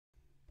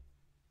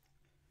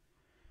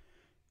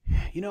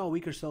A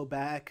week or so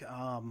back,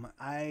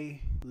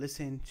 I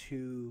listened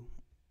to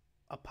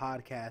a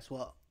podcast.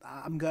 Well,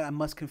 I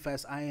must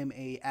confess, I am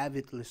a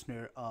avid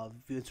listener of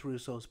Vince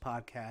Russo's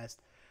podcast.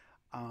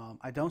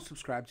 I don't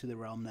subscribe to the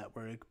Realm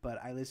Network, but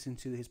I listen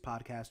to his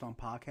podcast on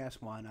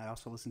Podcast One. I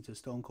also listen to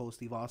Stone Cold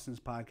Steve Austin's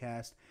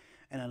podcast,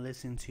 and I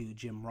listen to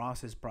Jim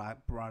Ross's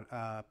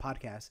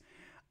podcast.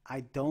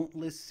 I don't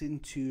listen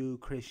to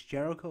Chris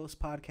Jericho's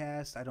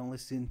podcast. I don't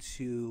listen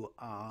to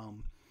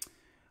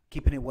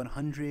Keeping It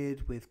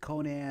 100 with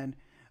Conan.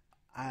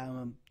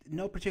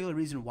 No particular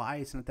reason why.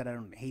 It's not that I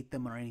don't hate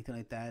them or anything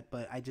like that,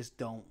 but I just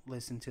don't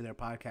listen to their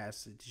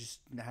podcasts. I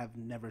just have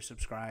never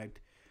subscribed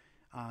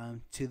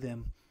to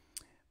them.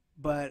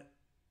 But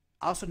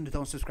I also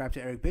don't subscribe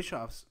to Eric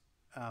Bischoff's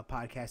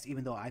podcast,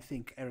 even though I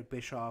think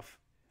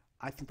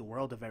the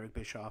world of Eric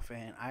Bischoff,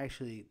 and I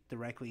actually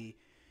directly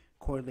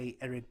correlate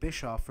Eric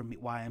Bischoff for me,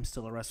 why I'm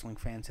still a wrestling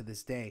fan to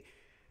this day.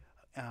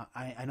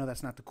 I know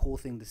that's not the cool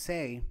thing to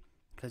say,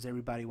 because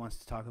everybody wants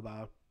to talk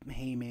about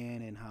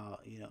Heyman and how,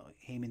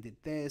 Heyman did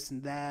this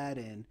and that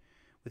and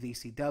with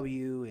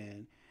ECW,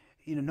 and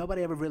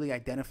nobody ever really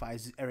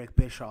identifies Eric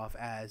Bischoff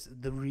as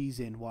the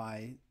reason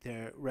why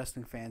they're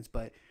wrestling fans.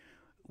 But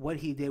what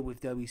he did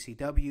with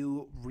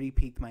WCW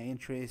re-piqued my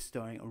interest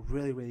during a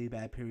really, really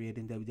bad period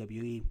in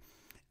WWE.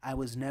 I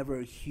was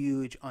never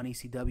huge on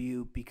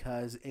ECW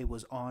because it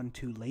was on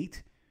too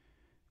late.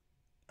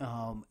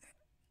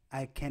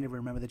 I can't even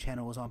remember the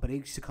channel it was on, but it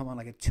used to come on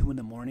like at 2 in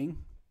the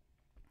morning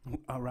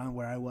around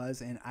where I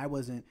was, and I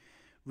wasn't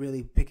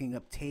really picking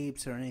up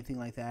tapes or anything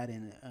like that,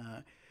 and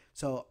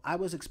so I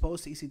was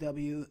exposed to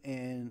ECW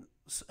in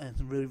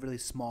really, really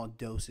small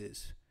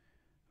doses,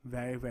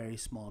 very, very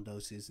small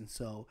doses, and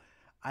so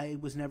I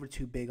was never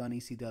too big on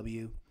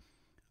ECW.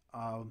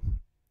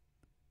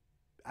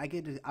 I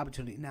get the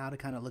opportunity now to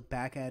kind of look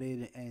back at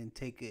it and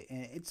take it,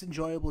 and it's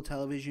enjoyable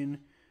television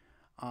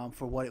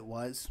for what it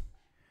was,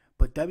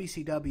 but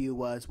WCW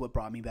was what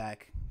brought me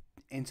back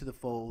into the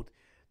fold.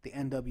 The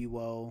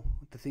NWO,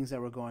 the things that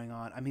were going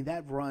on. I mean,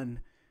 that run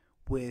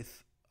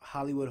with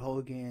Hollywood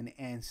Hogan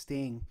and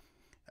Sting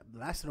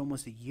lasted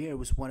almost a year. It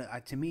was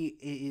to me,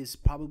 it is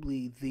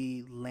probably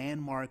the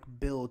landmark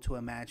build to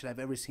a match that I've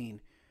ever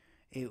seen.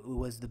 It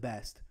was the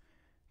best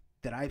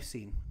that I've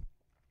seen.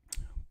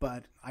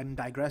 But I'm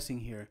digressing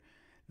here.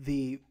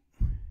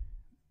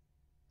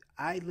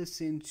 I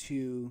listened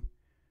to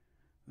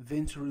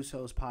Vince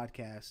Russo's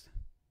podcast,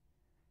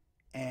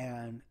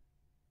 and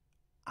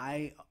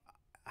I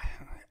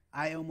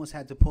almost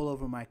had to pull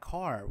over my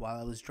car while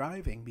I was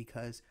driving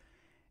because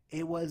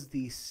it was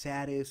the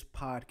saddest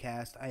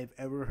podcast I've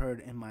ever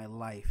heard in my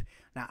life.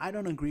 Now, I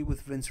don't agree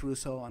with Vince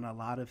Russo on a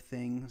lot of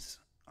things.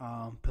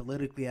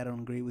 Politically, I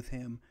don't agree with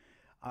him.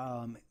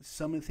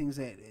 Some of the things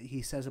that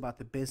he says about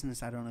the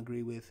business, I don't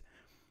agree with.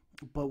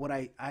 But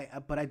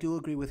but I do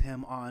agree with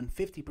him on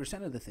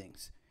 50% of the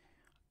things.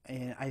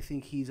 And I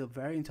think he's a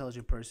very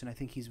intelligent person. I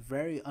think he's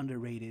very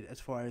underrated as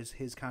far as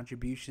his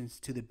contributions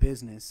to the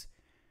business.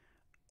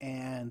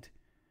 And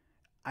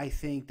I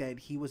think that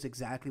he was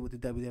exactly what the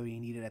WWE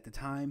needed at the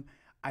time.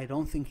 I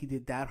don't think he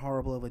did that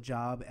horrible of a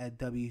job at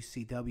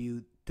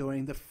WCW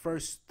during the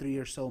first 3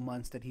 or so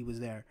months that he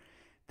was there.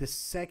 The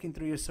second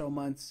 3 or so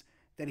months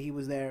that he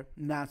was there,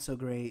 not so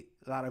great.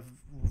 A lot of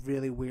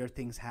really weird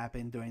things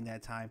happened during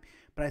that time.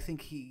 But I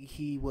think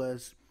he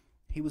was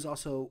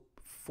also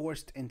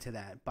forced into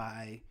that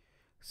by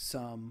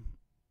some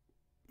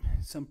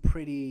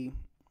pretty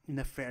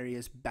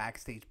nefarious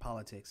backstage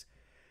politics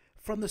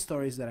from the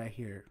stories that I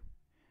hear.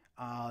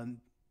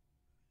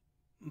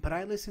 But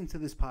I listened to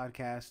this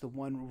podcast, the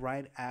one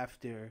right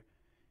after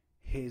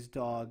his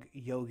dog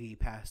Yogi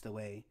passed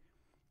away.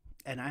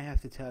 And I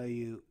have to tell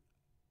you,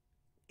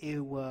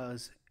 it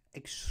was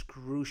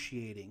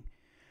excruciating.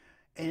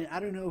 And I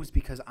don't know if it's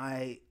because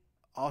I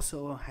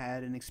also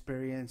had an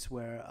experience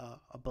where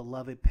a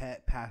beloved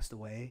pet passed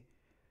away.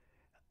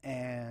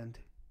 And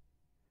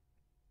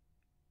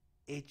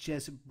it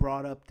just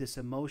brought up this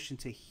emotion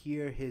to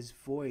hear his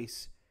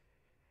voice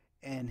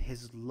and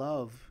his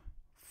love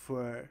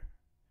for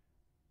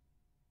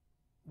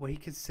what he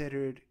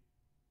considered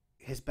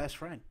his best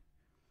friend.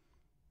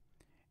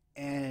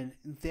 And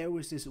there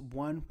was this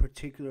one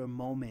particular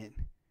moment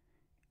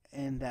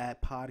in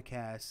that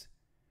podcast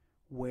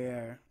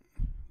where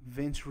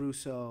Vince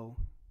Russo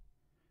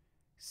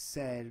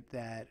said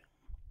that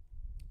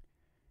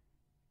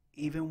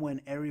even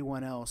when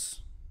everyone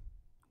else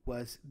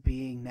was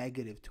being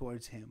negative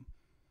towards him,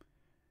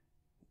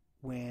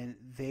 when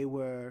they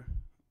were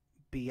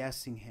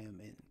BSing him,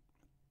 and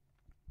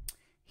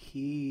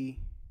he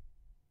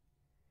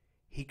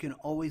can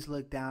always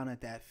look down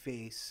at that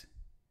face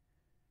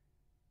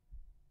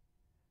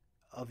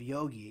of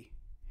Yogi,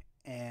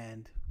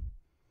 and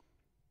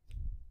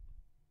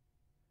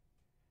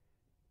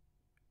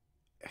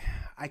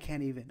I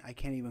can't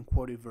even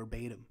quote it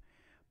verbatim,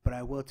 but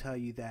I will tell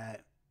you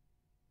that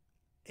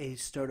it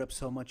stirred up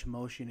so much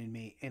emotion in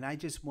me, and I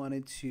just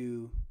wanted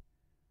to.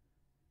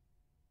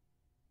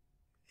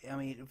 I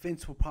mean,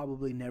 Vince will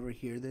probably never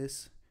hear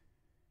this,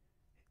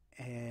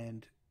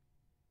 and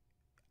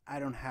I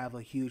don't have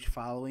a huge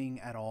following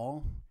at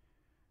all,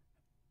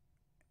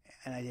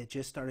 and I had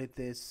just started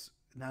this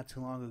not too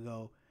long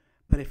ago.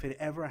 But if it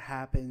ever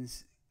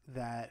happens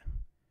that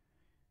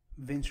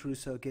Vince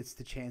Russo gets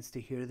the chance to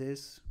hear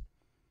this,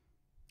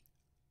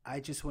 I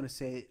just want to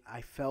say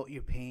I felt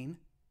your pain,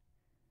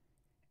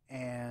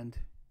 and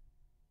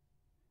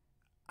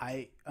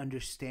I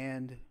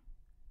understand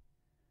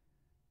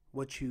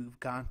what you've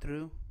gone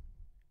through,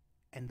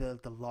 and the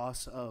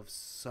loss of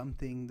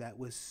something that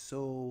was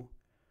so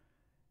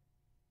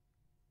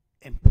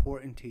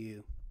important to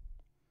you.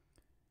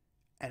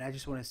 And I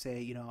just want to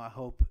say, I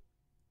hope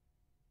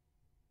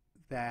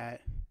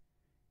that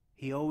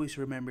he always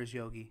remembers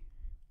Yogi.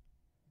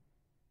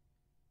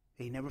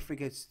 He never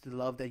forgets the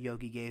love that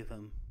Yogi gave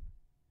him.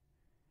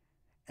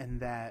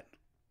 And that,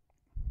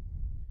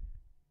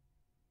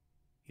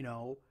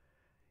 our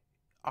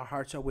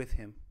hearts are with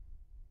him.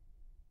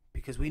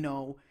 Because we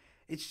know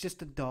it's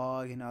just a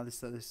dog and all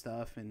this other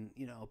stuff. And,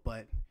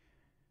 but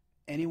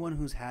anyone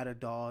who's had a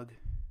dog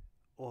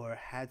or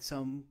had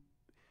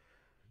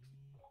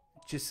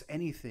just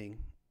anything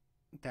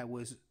that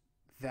was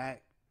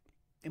that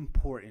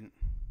important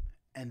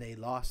and they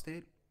lost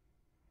it,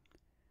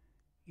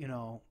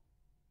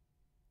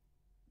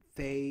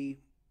 they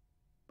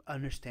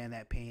understand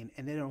that pain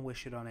and they don't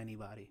wish it on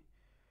anybody.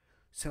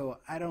 So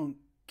I don't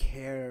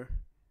care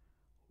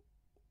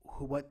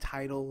what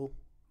title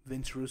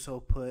Vince Russo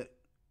put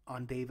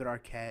on David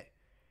Arquette.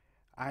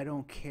 I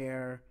don't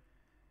care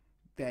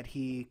that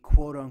he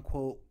quote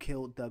unquote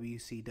killed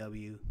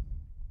WCW.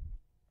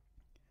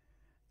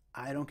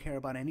 I don't care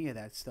about any of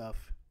that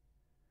stuff,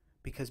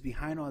 because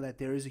behind all that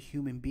there is a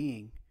human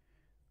being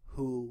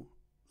who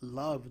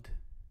loved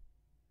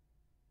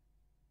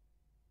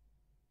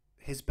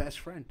his best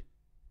friend.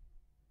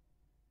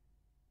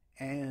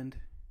 And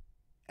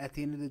at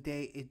the end of the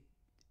day,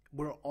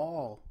 we're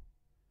all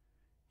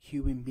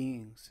human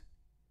beings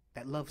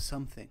that love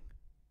something.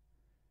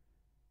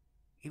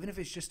 Even if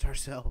it's just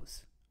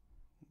ourselves,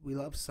 we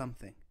love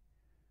something.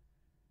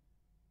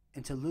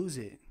 And to lose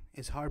it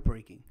is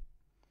heartbreaking.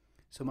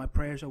 So my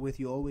prayers are with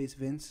you always,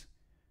 Vince.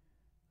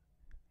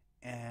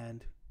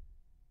 And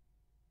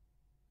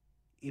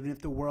even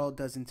if the world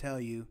doesn't tell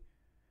you,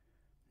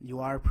 you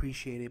are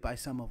appreciated by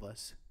some of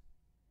us.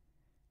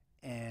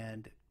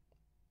 And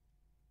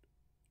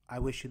I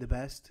wish you the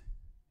best.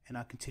 And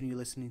I'll continue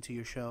listening to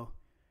your show.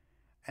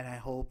 And I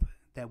hope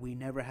that we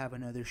never have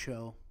another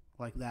show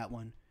like that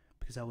one,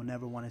 because I will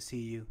never want to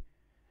see you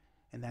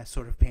in that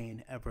sort of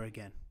pain ever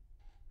again.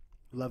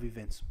 Love you,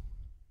 Vince.